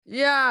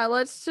Yeah,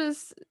 let's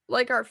just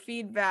like our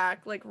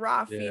feedback, like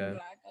raw Yeah.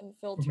 feedback,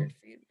 unfiltered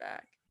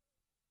feedback.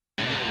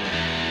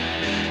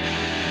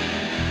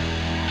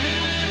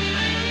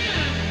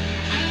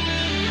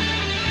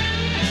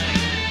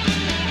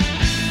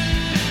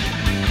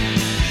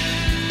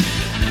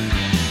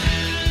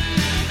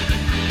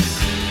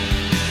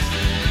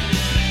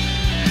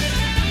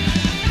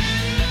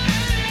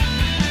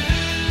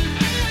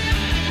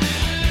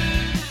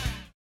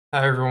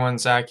 Hi everyone,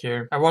 Zach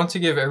here. I want to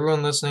give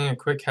everyone listening a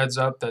quick heads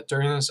up that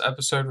during this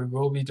episode we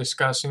will be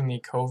discussing the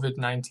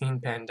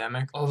COVID-19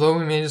 pandemic. Although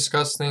we may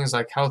discuss things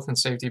like health and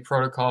safety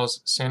protocols,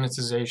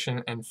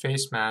 sanitization, and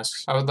face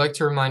masks, I would like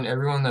to remind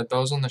everyone that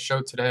those on the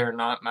show today are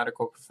not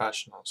medical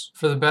professionals.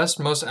 For the best,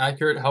 most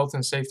accurate health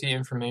and safety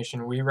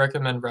information, we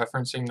recommend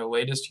referencing the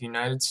latest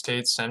United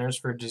States Centers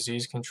for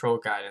Disease Control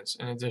guidance,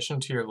 in addition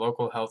to your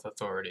local health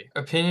authority.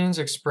 Opinions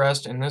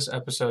expressed in this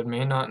episode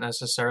may not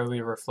necessarily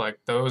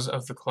reflect those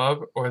of the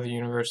club or the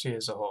university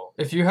as a whole.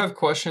 If you have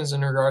questions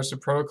in regards to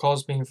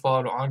protocols being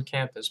followed on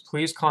campus,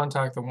 please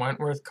contact the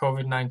Wentworth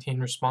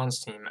COVID-19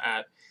 response team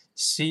at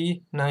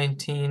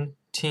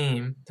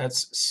C19team,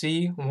 that's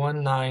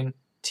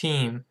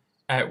C19team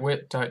at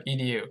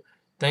wit.edu.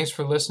 Thanks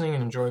for listening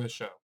and enjoy the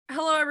show.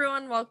 Hello,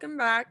 everyone. Welcome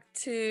back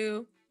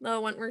to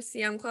the Wentworth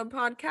CM Club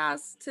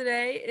podcast.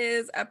 Today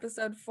is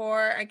episode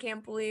 4. I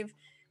can't believe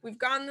we've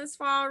gone this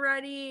far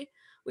already.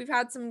 We've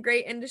had some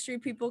great industry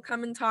people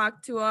come and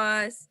talk to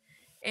us,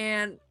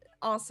 and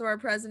also our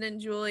president,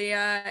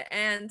 Julia.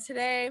 And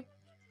today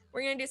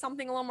we're going to do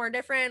something a little more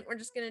different. We're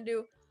just going to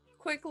do a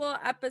quick little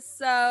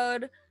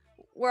episode.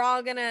 We're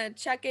all going to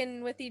check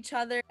in with each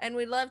other, and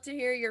we'd love to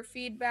hear your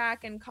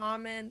feedback and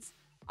comments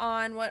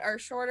on what our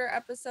shorter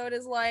episode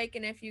is like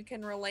and if you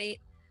can relate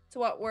to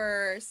what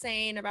we're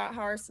saying about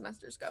how our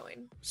semester's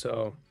going.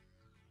 So,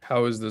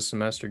 how is the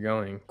semester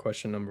going?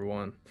 Question number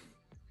 1.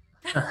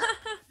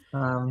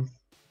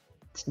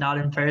 It's not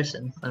in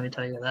person, let me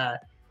tell you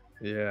that.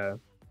 Yeah.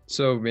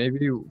 So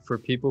maybe for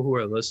people who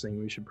are listening,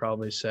 we should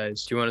probably say,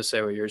 do you want to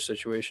say what your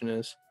situation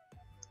is?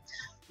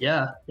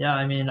 Yeah,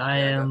 I mean, I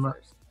am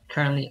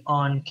currently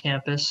on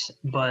campus,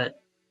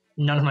 but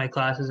none of my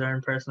classes are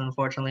in person,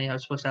 unfortunately. I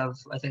was supposed to have,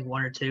 I think,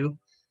 1 or 2,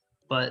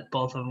 but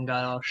both of them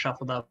got all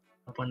shuffled up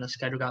when the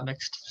schedule got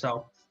mixed.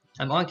 So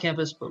I'm on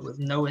campus, but with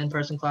no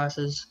in-person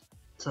classes.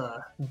 It's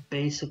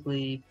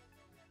basically,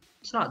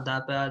 it's not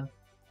that bad.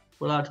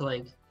 We're allowed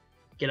to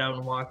get out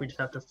and walk. We just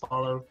have to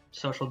follow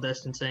social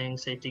distancing,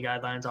 safety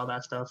guidelines, all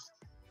that stuff.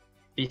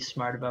 Be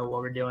smart about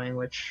what we're doing,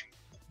 which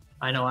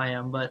I know I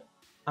am, but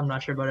I'm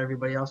not sure about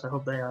everybody else. I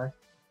hope they are.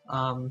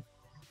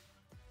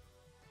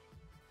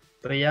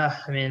 But yeah,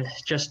 I mean,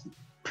 just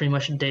pretty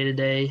much day to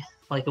day,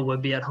 like it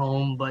would be at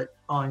home, but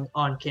on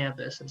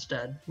campus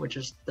instead, which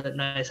is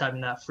nice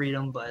having that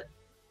freedom. But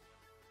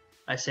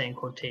I say in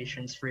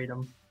quotations,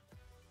 freedom.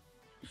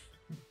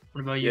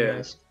 What about you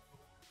guys?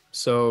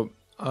 So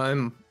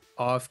I'm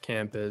off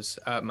campus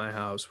at my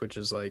house, which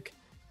is like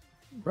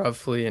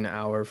roughly an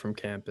hour from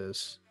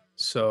campus.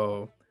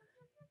 So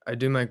I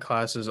do my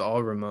classes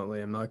all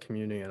remotely. I'm not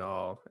commuting at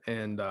all.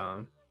 And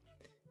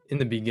in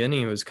the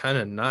beginning, it was kind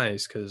of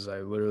nice because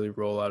I literally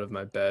roll out of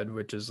my bed,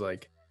 which is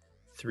like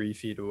 3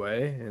 feet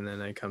away. And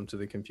then I come to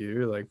the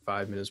computer like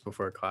 5 minutes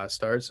before class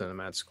starts and I'm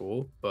at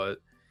school. But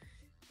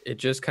it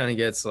just kind of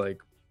gets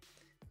like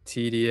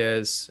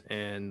tedious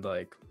and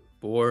like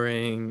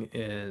boring.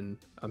 And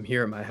I'm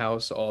here at my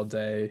house all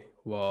day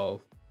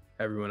while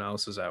everyone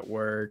else is at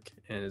work,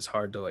 and it's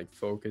hard to like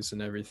focus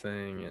and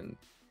everything. And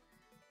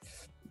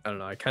I don't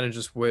know, I kind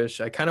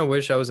of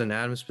wish I was in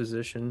Adam's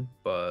position,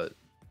 but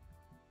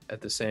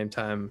at the same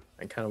time,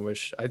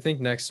 I think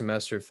next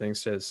semester, if things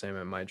stay the same,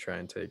 I might try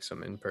and take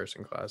some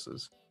in-person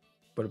classes.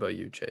 What about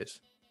you, Chase?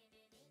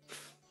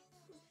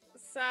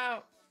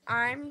 So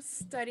I'm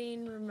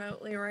studying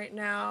remotely right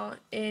now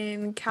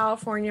in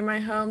California, my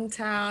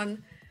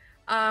hometown.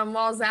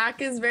 While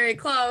Zach is very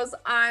close,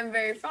 I'm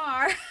very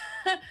far.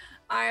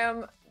 I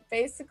am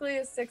basically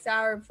a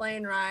 6-hour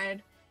plane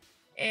ride,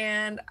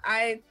 and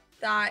I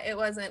thought it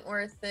wasn't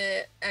worth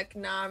it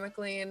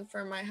economically and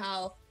for my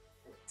health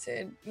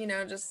to,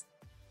 just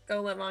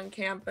go live on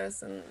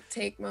campus and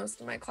take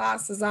most of my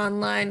classes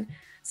online.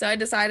 So I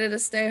decided to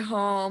stay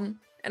home,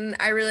 and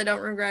I really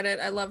don't regret it.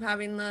 I love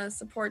having the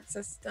support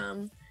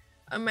system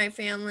of my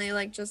family,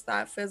 like just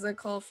that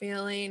physical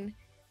feeling.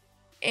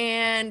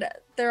 And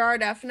there are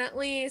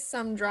definitely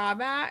some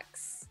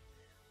drawbacks.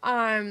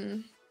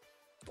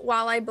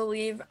 While I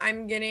believe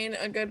I'm getting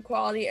a good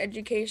quality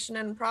education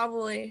and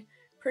probably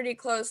pretty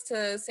close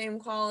to same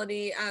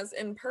quality as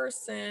in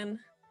person,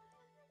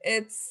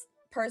 it's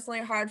personally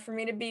hard for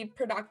me to be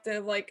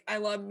productive. Like, I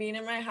love being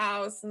in my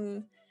house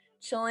and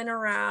chilling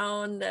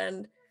around,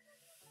 and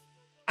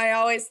I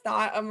always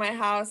thought of my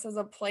house as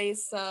a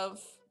place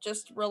of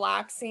just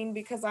relaxing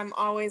because I'm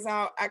always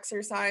out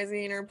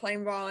exercising or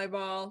playing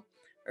volleyball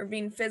or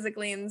being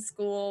physically in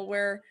school,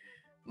 where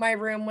my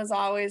room was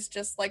always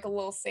just like a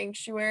little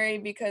sanctuary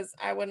because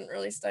I wouldn't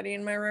really study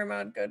in my room. I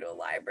would go to a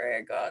library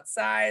or go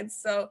outside.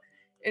 So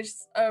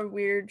it's a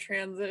weird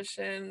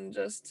transition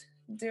just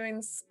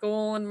doing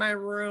school in my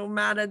room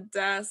at a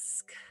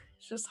desk.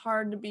 It's just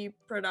hard to be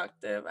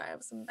productive. I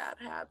have some bad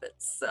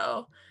habits,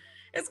 so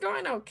it's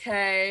going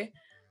okay.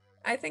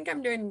 I think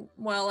I'm doing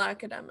well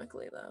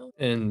academically though.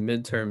 And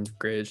midterm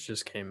grades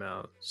just came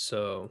out,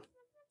 so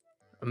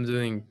I'm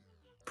doing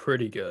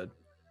pretty good.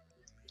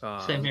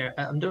 Same here.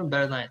 I'm doing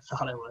better than I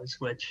thought I was,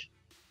 which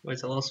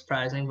was a little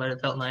surprising, but it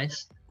felt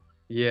nice.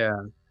 Yeah,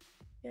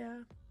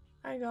 Yeah,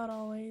 I got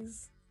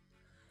always.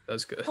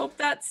 that's good. Hope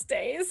that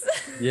stays.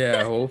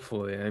 Yeah,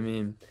 hopefully. I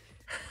mean,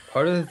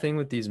 part of the thing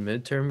with these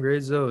midterm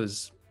grades though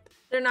is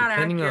They're not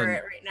depending on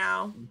accurate right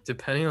now.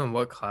 depending on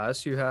what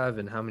class you have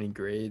and how many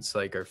grades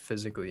like are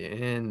physically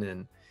in,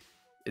 and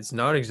it's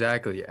not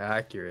exactly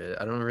accurate.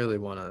 I don't really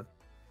want to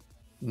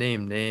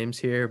name names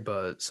here,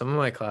 but some of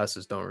my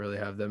classes don't really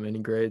have that many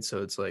grades,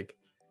 so it's like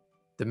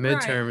the Right.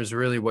 midterm is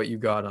really what you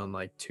got on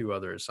like 2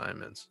 other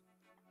assignments.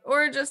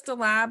 Or just a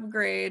lab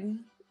grade.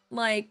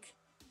 Like,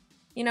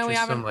 we Just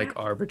haven't some like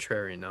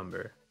arbitrary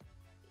number.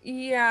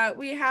 Yeah,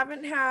 we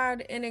haven't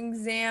had an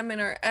exam in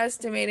our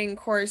estimating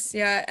course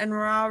yet, and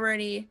we're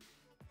already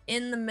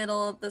in the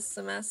middle of the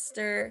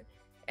semester,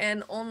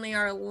 and only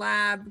our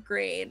lab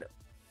grade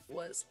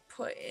was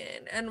put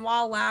in. And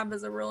while lab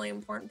is a really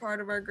important part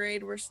of our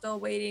grade, we're still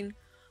waiting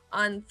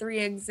on 3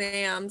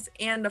 exams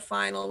and a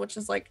final, which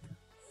is like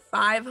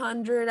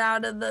 500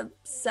 out of the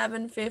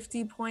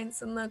 750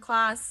 points in the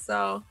class.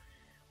 So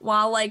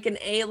while like an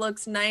A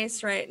looks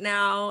nice right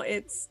now,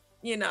 it's,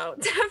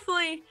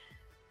 definitely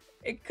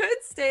it could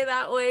stay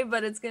that way,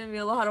 but it's going to be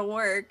a lot of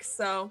work.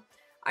 So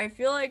I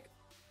feel like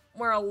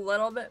we're a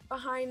little bit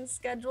behind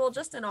schedule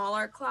just in all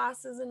our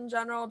classes in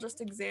general,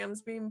 just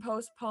exams being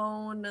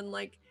postponed and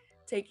like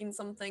taking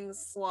some things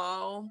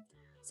slow.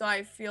 So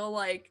I feel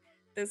like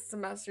this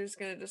semester is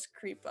going to just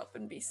creep up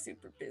and be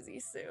super busy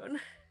soon.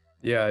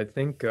 Yeah, I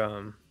think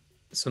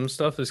some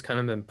stuff has kind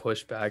of been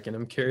pushed back, and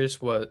I'm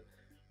curious what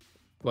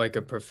like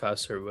a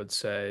professor would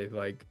say,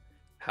 like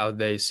how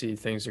they see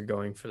things are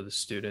going for the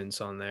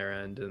students on their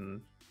end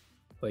and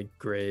like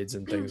grades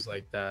and things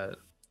like that.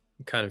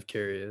 I'm kind of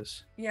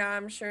curious. Yeah,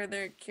 I'm sure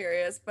they're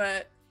curious,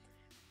 but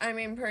I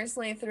mean,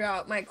 personally,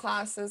 throughout my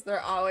classes,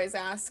 they're always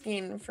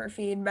asking for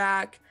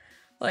feedback.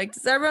 Like,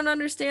 does everyone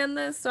understand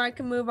this so I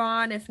can move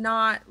on? If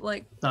not,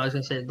 like, No, I was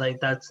gonna say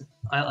like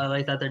I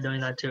like that they're doing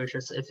that too. It's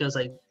just it feels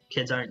like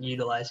kids aren't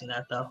utilizing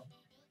that though.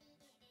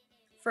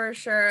 for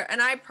sure.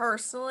 And I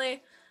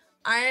personally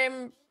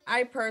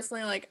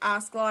like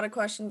ask a lot of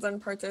questions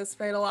and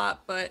participate a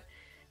lot, but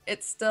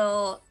it's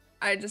still,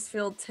 I just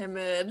feel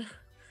timid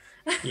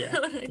Yeah,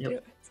 when I do yep.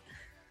 it.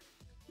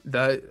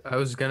 That I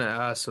was gonna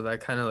ask, so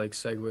that kind of like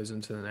segues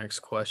into the next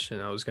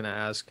question. I was gonna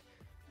ask,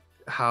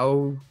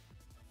 how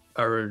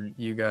are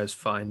you guys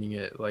finding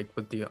it like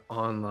with the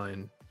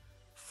online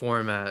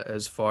format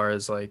as far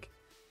as like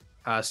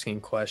asking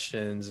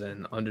questions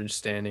and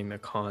understanding the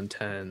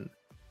content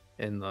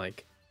and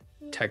like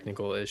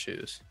technical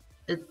issues?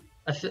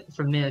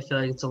 For me, I feel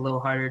like it's a little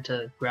harder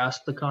to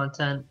grasp the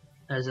content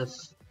as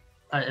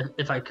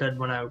if I could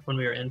when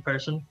we were in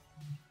person.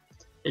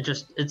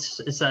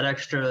 It's that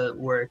extra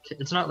work.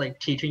 It's not like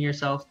teaching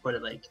yourself, but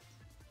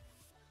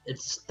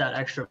it's that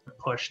extra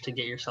push to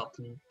get yourself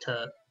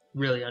to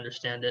really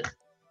understand it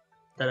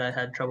that I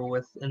had trouble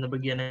with in the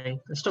beginning.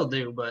 I still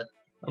do, but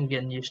I'm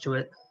getting used to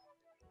it.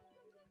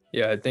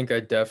 Yeah, I think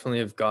I definitely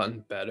have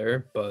gotten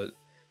better, but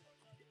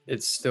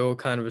it's still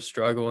kind of a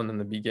struggle. And in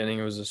the beginning,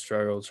 it was a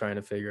struggle trying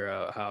to figure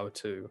out how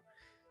to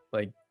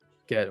like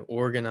get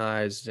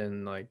organized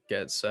and like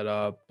get set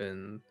up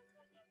and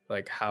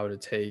like how to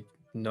take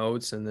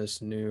notes in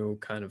this new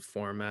kind of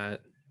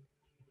format.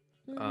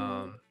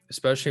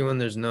 Especially when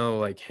there's no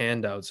like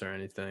handouts or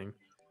anything.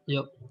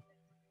 Yep.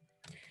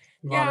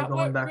 A lot Yeah, of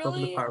going back over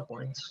the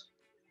PowerPoints.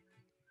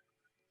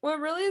 What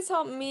really has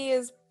helped me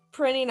is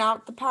printing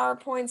out the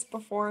PowerPoints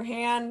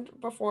beforehand,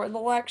 before the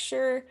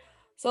lecture,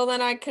 so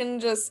then I can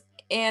just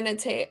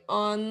annotate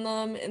on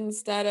them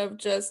instead of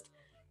just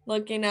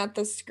looking at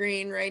the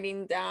screen,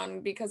 writing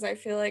down, because I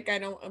feel like I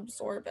don't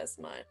absorb as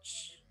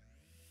much.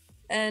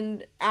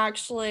 And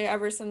actually,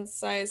 ever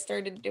since I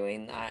started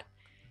doing that,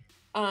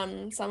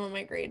 some of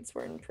my grades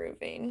were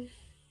improving.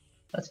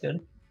 That's good.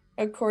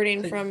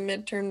 According from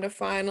midterm to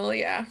final,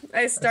 yeah.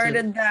 I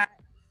started that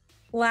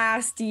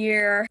last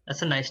year.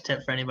 That's a nice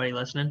tip for anybody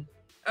listening.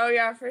 Oh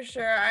yeah, for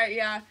sure.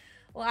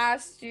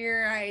 Last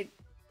year I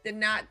did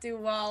not do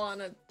well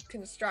on a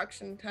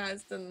construction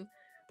test, and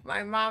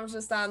my mom's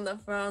just on the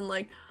phone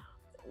like,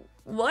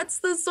 what's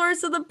the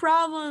source of the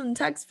problem?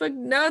 Textbook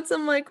notes.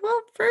 I'm like,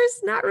 well,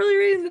 first, not really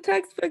reading the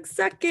textbook.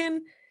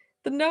 Second,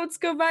 the notes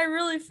go by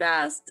really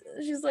fast.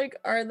 She's like,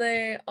 are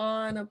they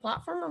on a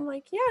platform? I'm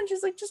like, yeah. And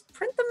she's like, just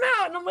print them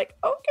out. And I'm like,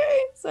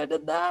 okay. So I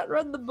did that,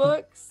 read the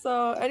book.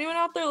 So anyone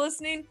out there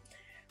listening,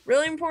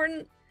 really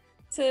important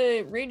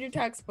to read your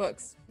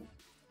textbooks,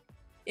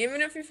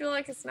 even if you feel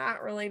like it's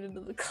not related to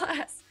the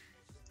class.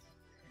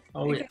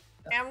 Oh yeah.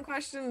 Exam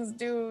questions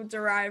do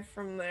derive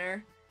from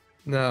there.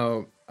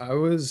 No,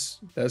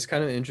 that's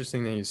kind of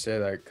interesting that you say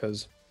that,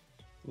 because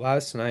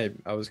last night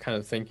I was kind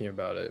of thinking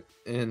about it,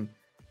 and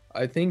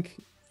I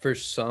think for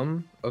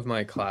some of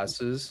my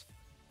classes,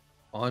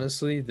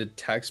 honestly, the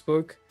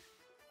textbook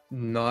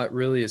not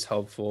really as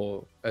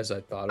helpful as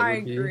I thought it I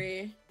would be.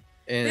 agree.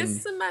 And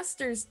This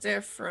semester's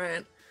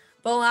different,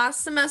 but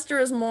last semester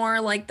was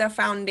more like the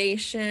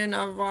foundation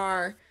of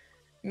our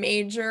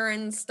major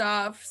and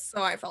stuff,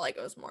 so I felt like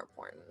it was more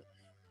important.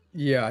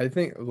 yeah, I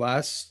think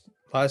last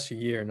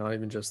year, not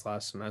even just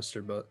last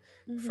semester, but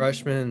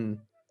freshman,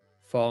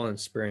 fall, and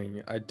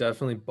spring, I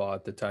definitely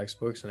bought the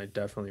textbooks and I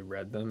definitely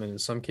read them. And in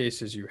some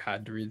cases, you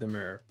had to read them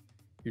or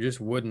you just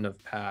wouldn't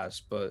have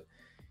passed. But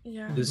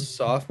Yeah. this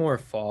sophomore,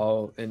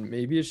 fall, and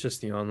maybe it's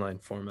just the online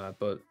format,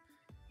 but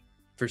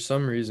for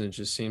some reason, it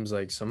just seems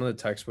like some of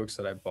the textbooks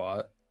that I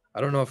bought, I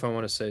don't know if I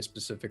want to say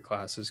specific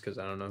classes because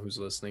I don't know who's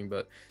listening,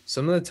 but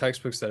some of the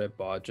textbooks that I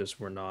bought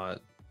just were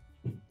not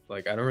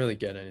like, I don't really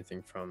get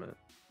anything from it.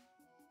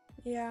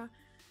 Yeah.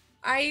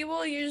 I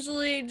will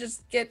usually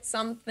just get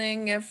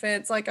something if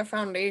it's like a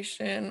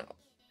foundation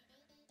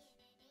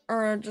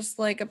or just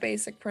like a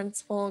basic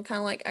principle, kind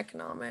of like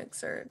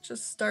economics or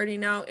just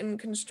starting out in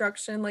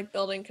construction, like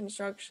building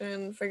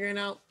construction, figuring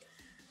out,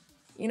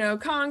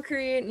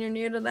 concrete, and you're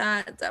new to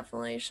that,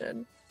 definitely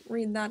should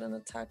read that in a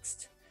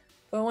text.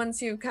 But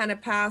once you kind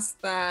of pass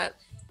that,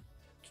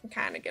 you can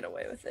kind of get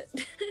away with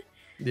it.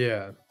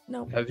 Yeah.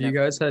 No. Have you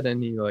guys had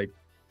any like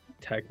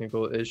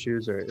technical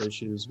issues or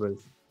issues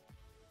with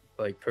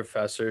like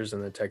professors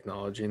and the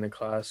technology in the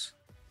class?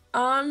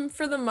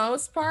 For the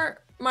most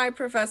part, my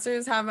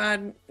professors have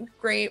had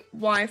great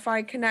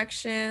Wi-Fi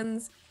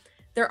connections.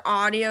 Their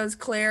audio's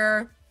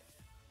clear.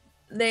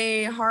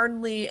 They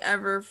hardly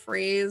ever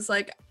freeze.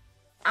 Like,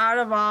 out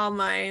of all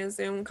my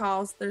Zoom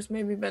calls, there's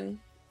maybe been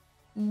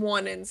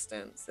one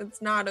instance.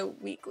 It's not a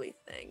weekly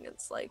thing.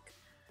 It's like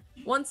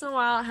once in a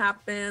while it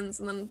happens.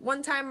 And then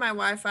one time my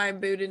Wi-Fi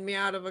booted me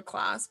out of a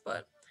class,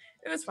 but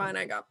it was fine.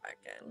 I got back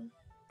in.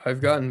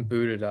 I've gotten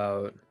booted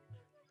out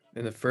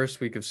in the first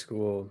week of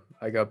school.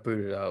 I got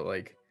booted out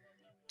like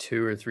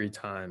 2 or 3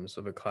 times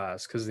of a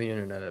class because of the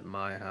internet at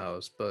my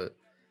house, but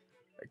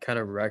I kind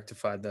of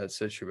rectified that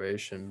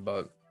situation.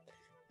 But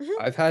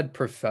I've had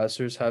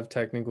professors have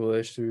technical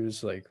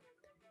issues like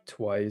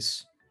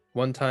twice.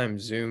 One time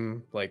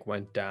Zoom like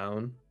went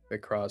down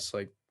across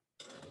like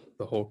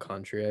the whole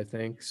country, I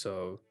think.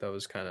 So that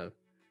was kind of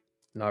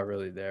not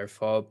really their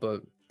fault,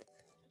 but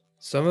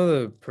some of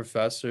the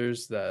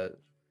professors that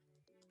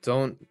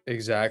don't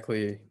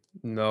exactly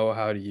know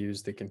how to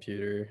use the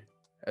computer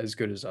as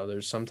good as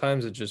others,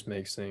 sometimes it just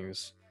makes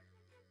things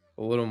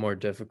a little more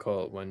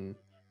difficult when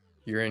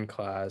you're in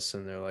class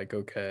and they're like,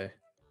 okay,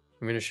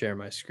 I'm going to share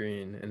my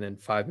screen. And then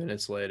 5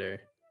 minutes later,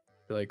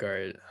 you're like, all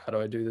right, how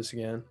do I do this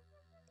again?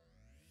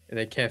 And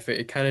they can't fit.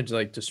 It kind of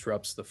like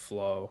disrupts the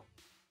flow.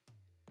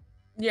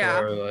 Yeah.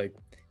 Or like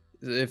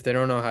if they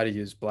don't know how to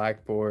use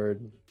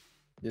Blackboard,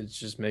 it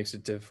just makes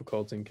it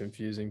difficult and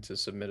confusing to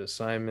submit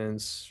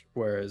assignments.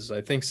 Whereas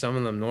I think some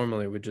of them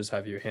normally would just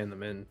have you hand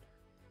them in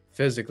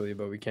physically,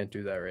 but we can't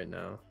do that right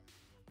now.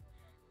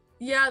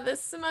 Yeah,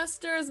 this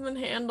semester has been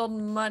handled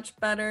much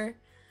better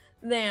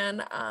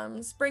than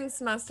spring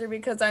semester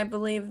because I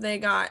believe they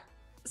got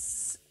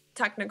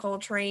technical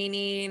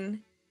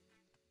training.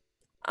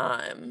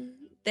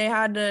 They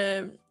had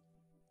to,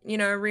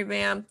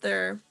 revamp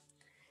their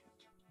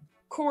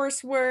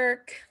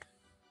coursework,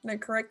 their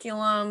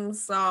curriculum.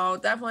 So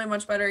definitely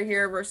much better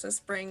here versus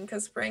spring,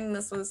 because spring,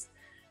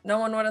 no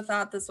one would have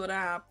thought this would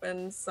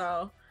happen.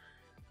 So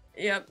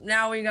yep,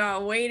 now we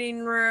got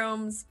waiting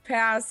rooms,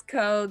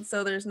 passcodes,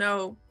 so there's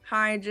no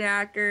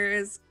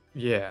hijackers.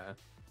 Yeah.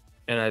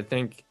 And I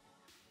think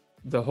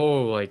the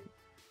whole like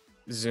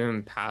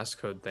Zoom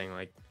passcode thing,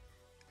 like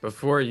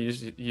before it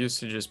used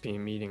to just be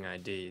meeting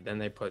ID, then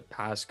they put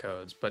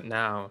passcodes, but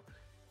now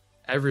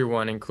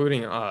everyone,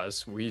 including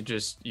us,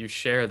 you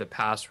share the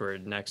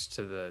password next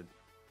to the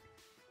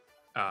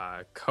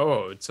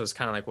code. So it's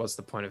kind of like, what's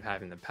the point of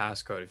having the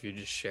passcode if you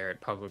just share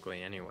it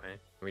publicly anyway?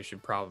 We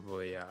should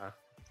probably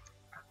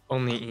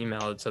only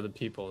email it to the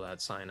people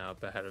that sign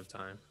up ahead of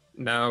time.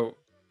 Now,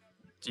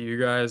 do you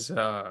guys,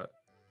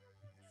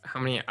 how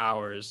many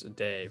hours a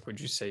day would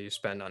you say you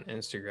spend on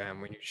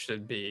Instagram when you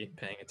should be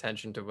paying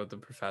attention to what the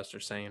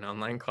professor's saying in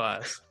online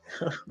class?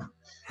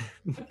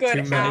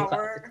 Good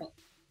hour.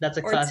 That's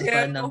a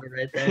classified number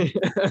right there.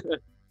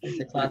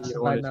 It's a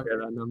classified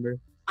number.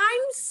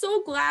 I'm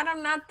so glad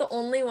I'm not the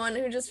only one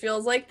who just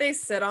feels like they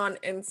sit on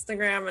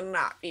Instagram and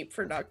not be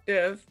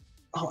productive.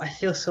 Oh, I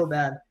feel so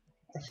bad.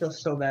 It's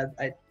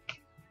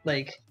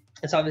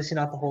obviously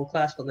not the whole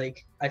class, but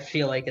like I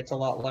feel like it's a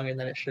lot longer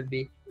than it should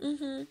be.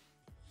 Mm-hmm.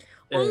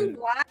 Well, I'm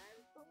glad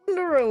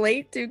to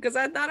relate to, because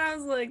I thought I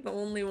was like the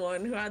only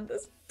one who had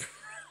this.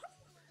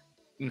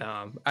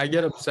 No, I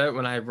get upset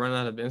when I run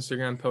out of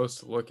Instagram posts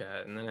to look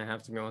at, and then I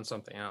have to go on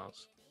something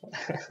else.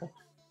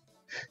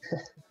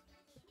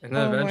 And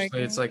then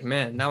eventually it's like,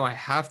 man, now I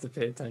have to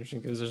pay attention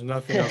because there's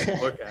nothing else to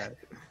look at.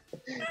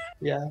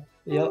 Yeah.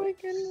 Yep. Oh my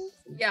goodness.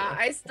 Yeah,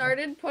 I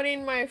started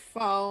putting my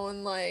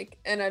phone like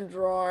in a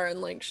drawer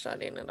and like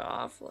shutting it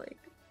off. Like,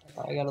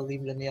 I gotta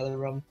leave it in the other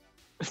room.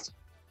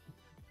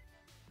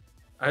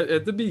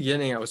 At the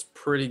beginning, I was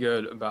pretty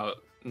good about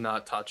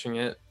not touching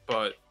it,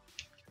 but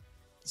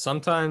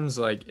sometimes,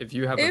 like, if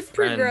you have a It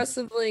friend,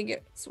 progressively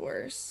gets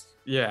worse.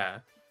 yeah,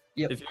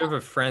 Yep. if you have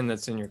a friend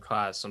that's in your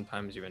class,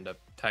 sometimes you end up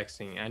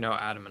texting. I know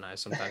Adam and I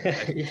sometimes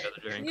text each other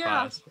during Yeah.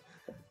 class.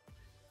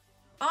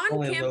 On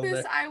Only a little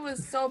campus, bit. I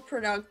was so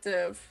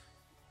productive.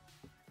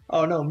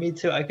 Oh no, me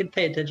too. I could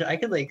pay attention. I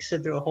could like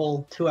sit through a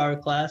whole 2-hour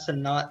class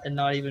and not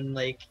even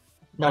not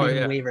Oh, even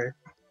yeah. waver.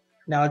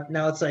 Now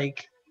it's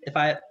like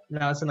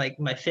now it's in like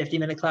my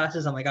 50-minute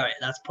classes. I'm like, all right,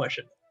 that's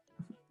pushing.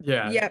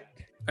 Yeah. Yep.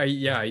 I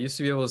used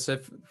to be able to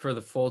sit for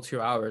the full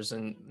 2 hours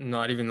and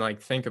not even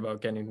like think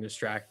about getting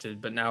distracted,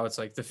 but now it's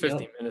like the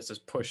 50 minutes is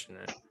pushing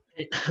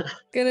it.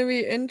 Gonna be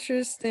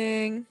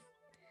interesting.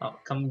 Oh,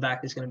 coming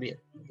back is gonna be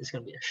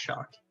a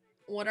shock.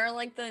 What are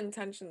like the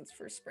intentions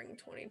for spring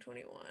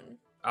 2021?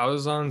 I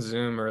was on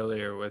Zoom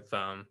earlier with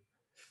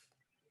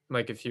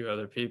like a few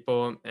other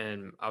people,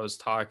 and I was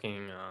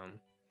talking.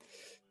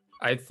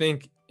 I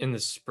think in the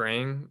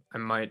spring I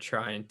might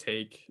try and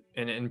take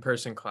an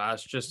in-person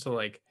class just to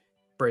like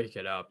break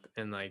it up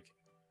and like,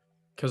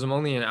 because I'm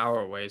only an hour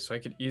away, so I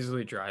could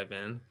easily drive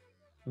in,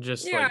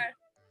 just Yeah, like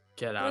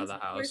get out of once the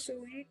or twice house a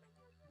week.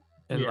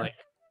 and Yeah. like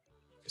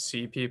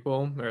see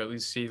people, or at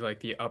least see like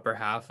the upper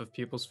half of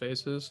people's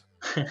faces.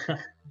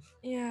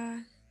 Yeah.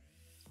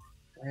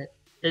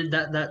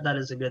 That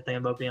is a good thing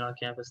about being on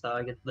campus, though.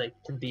 I get like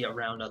to be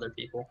around other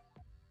people.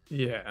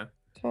 Yeah.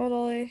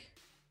 Totally.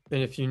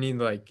 And if you need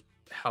like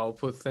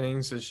help with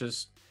things, it's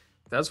just,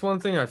 that's one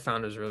thing I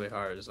found is really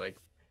hard, is like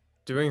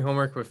doing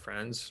homework with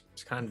friends.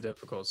 It's kind of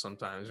difficult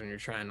sometimes when you're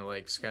trying to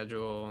like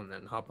schedule and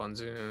then hop on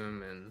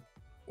Zoom. And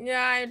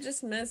Yeah, I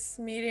just miss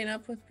meeting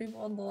up with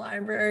people in the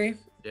library.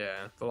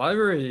 yeah, the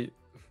library,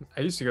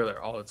 I used to go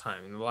there all the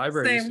time, and the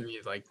library used Same. to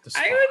be like the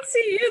spot. I would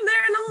see you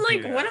there and I'm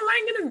like, Yeah. when am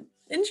I gonna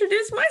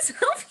introduce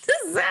myself to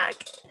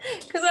Zach?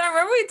 Because I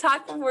remember we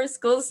talked before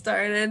school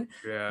started.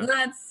 Yeah. And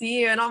I'd see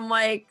you and I'm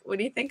like, what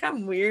do you think,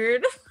 I'm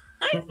weird?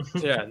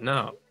 Yeah,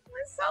 no.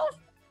 Myself.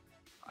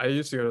 I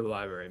used to go to the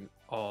library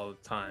all the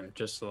time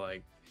just to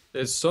like,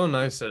 it's so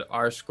nice that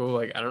our school,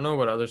 like, I don't know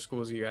what other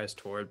schools you guys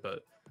toured,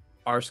 but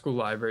our school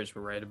library is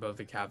right above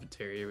the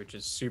cafeteria, which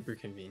is super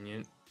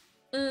convenient,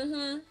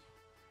 Mm-hmm.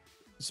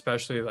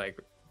 especially like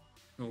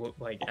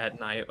at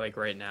night. Like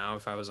right now,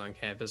 if I was on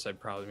campus, I'd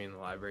probably be in the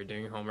library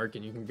doing homework,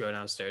 and you can go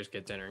downstairs,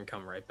 get dinner, and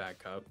come right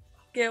back up.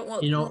 Get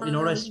one. You know one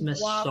what I of those miss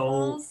so-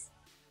 waffles.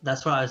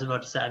 That's what I was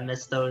about to say. I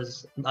miss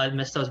those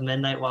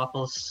midnight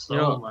waffles so You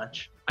know-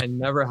 much. I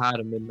never had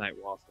a midnight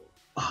waffle.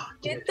 Oh,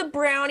 dude. Get the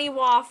brownie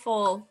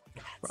waffle.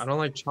 I don't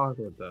like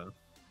chocolate though.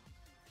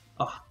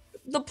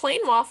 The plain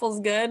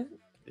waffle's good.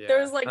 Yeah,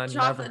 There's like I never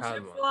chocolate had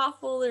chip one.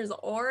 waffle. There's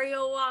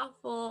Oreo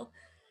waffle.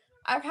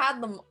 I've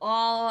had them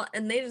all,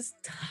 and they just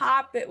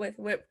top it with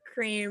whipped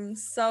cream.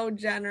 So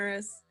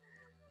generous.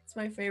 It's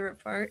my favorite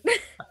part.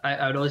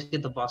 I would always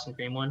get the Boston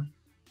cream one.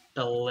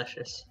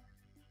 Delicious.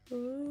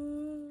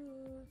 Ooh.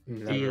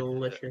 Never.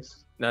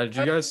 Delicious. Now, did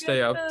you I'd guys stay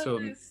get up till?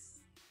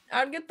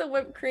 I'd get the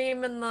whipped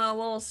cream and the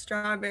little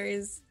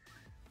strawberries.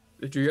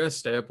 Did you guys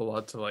stay up a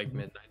lot till like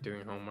midnight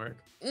doing homework?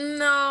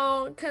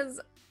 No, cause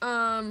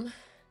I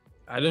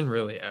didn't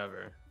really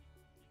ever.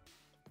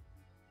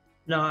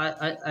 No,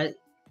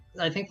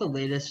 I think the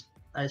latest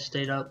I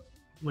stayed up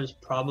was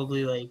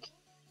probably like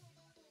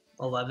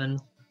 11,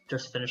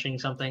 just finishing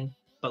something.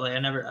 But like I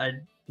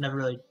never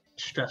really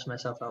stressed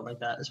myself out like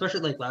that. Especially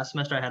like last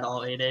semester, I had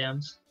all 8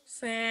 a.m.s.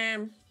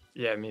 same.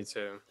 Yeah, me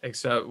too.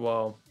 Except,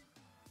 well,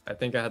 I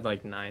think I had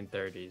like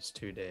 9:30s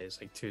 2 days,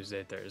 like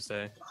Tuesday,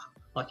 Thursday.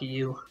 Lucky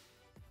you.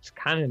 It's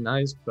kind of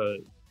nice, but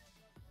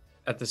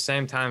at the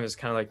same time, it's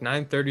kind of like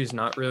 9:30 is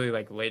not really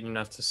like late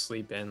enough to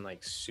sleep in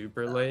like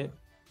super late.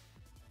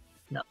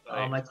 No, all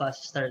Like- my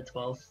classes start at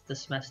 12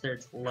 this semester.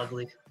 It's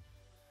lovely.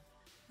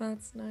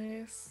 That's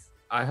nice.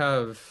 I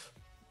have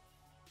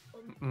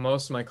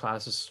most of my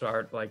classes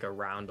start like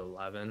around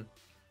 11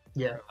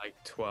 Yeah. or like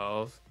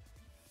 12,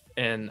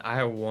 and I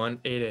have one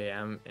 8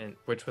 a.m. and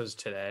which was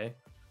today,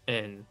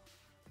 and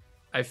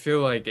I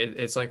feel like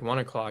it's like 1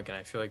 o'clock, and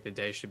I feel like the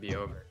day should be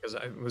over because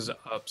I was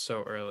up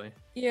so early.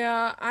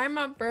 Yeah, I'm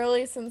up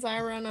early since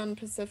I run on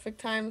Pacific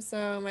time,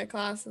 so my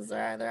classes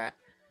are either at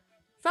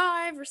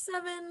 5 or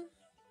 7.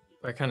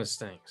 That kind of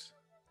stinks.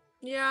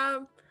 Yeah,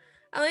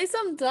 at least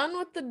I'm done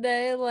with the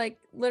day, like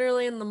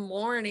literally in the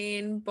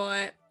morning,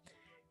 but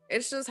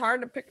it's just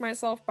hard to pick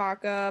myself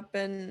back up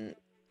and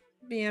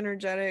be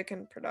energetic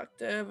and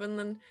productive. And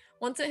then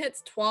once it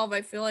hits 12,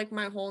 I feel like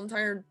my whole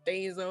entire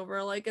day's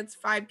over. Like it's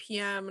 5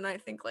 p.m. and I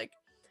think like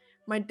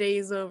my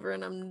day's over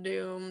and I'm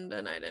doomed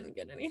and I didn't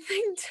get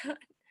anything done.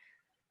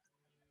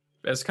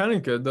 It's kind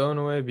of good though in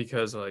a way,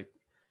 because like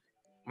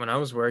when I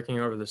was working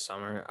over the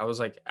summer, I was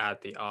like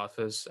at the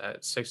office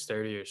at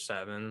 6:30 or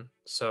 7,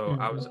 so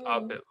I was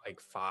up Mhm. at like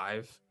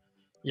 5.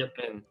 Yep.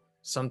 And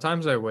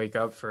sometimes I wake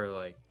up for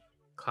like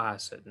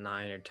class at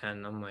 9 or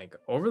 10. I'm like,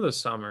 over the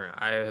summer,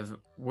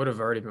 would have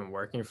already been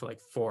working for like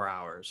 4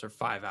 hours or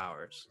 5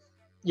 hours.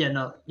 Yeah,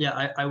 no,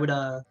 yeah, I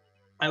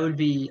would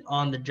be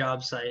on the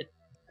job site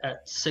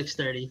at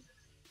 6:30,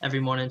 every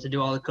morning to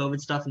do all the COVID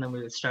stuff, and then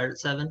we would start at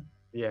 7.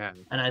 Yeah.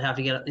 And I'd have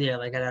to get up,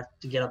 I'd have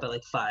to get up at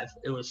like 5.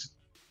 It was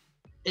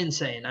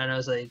insane. And I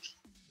was like,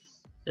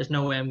 there's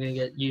no way I'm gonna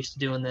get used to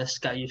doing this.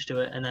 Got used to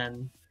it, and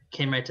then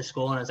came right to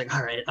school, and I was like,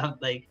 all right, I'm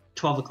like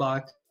 12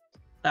 o'clock.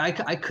 I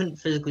couldn't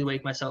physically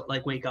wake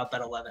up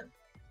at 11.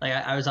 Like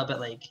I was up at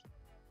like,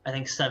 I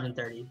think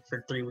 7:30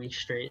 for 3 weeks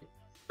straight.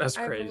 That's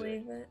I crazy.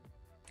 believe it.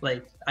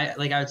 I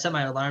would set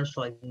my alarms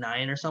for like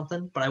 9 or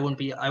something, but I would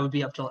be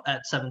up till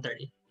at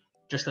 7:30,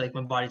 just like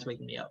my body's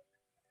waking me up.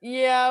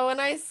 Yeah, when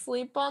I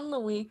sleep on the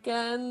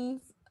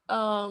weekends,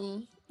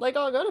 like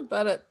I'll go to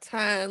bed at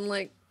 10,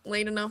 like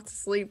late enough to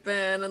sleep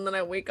in, and then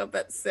I wake up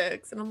at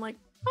 6 and I'm like,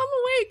 I'm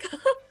awake.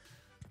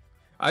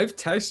 I've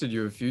texted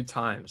you a few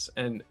times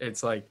and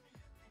it's like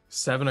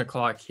 7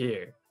 o'clock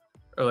here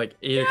or like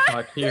 8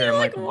 o'clock here. I'm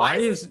like, why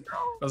is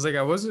I was like,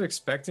 I wasn't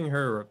expecting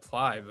her to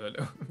reply,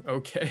 but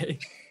okay.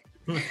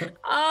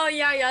 Oh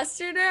yeah,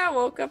 yesterday I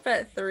woke up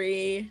at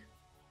 3.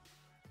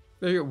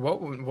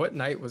 What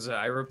night was it?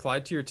 I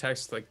replied to your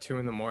text like 2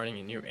 a.m.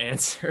 and you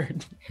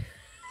answered.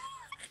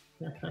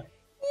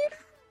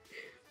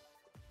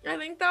 I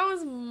think that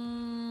was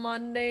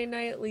Monday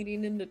night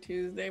leading into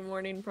Tuesday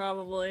morning,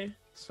 probably.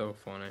 So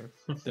funny.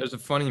 There's a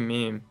funny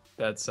meme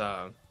that's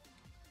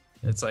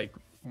it's like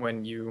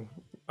when you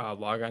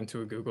log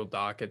onto a Google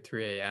Doc at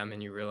 3 a.m.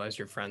 and you realize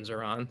your friends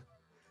are on.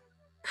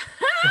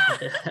 Oh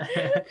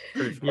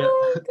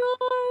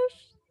gosh,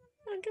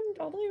 I can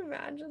totally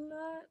imagine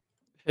that.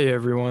 Hey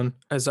everyone,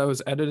 as I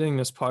was editing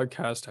this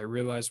podcast, I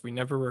realized we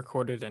never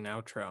recorded an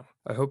outro.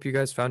 I hope you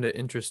guys found it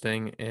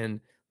interesting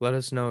and let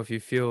us know if you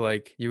feel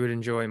like you would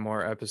enjoy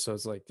more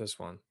episodes like this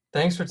one.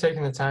 Thanks for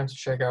taking the time to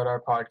check out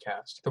our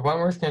podcast. The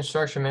Wentworth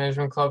Construction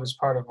Management Club is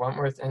part of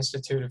Wentworth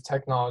Institute of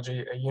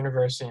Technology, a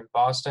university in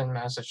Boston,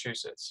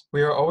 Massachusetts.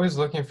 We are always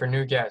looking for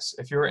new guests.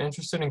 If you are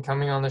interested in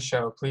coming on the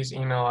show, please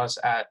email us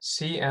at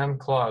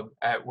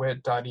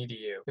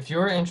cmclub@wit.edu. If you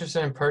are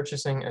interested in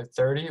purchasing a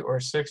 30 or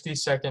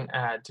 60-second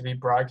ad to be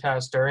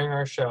broadcast during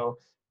our show,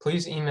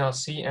 please email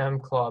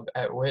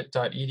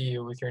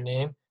cmclub@wit.edu with your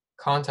name,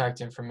 contact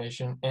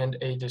information, and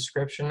a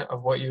description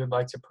of what you would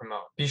like to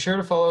promote. Be sure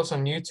to follow us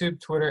on YouTube,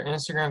 Twitter,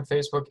 Instagram,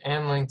 Facebook,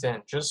 and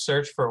LinkedIn. Just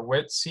search for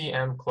WIT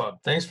CM Club.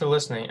 Thanks for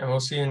listening, and we'll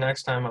see you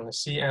next time on the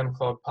CM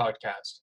Club podcast.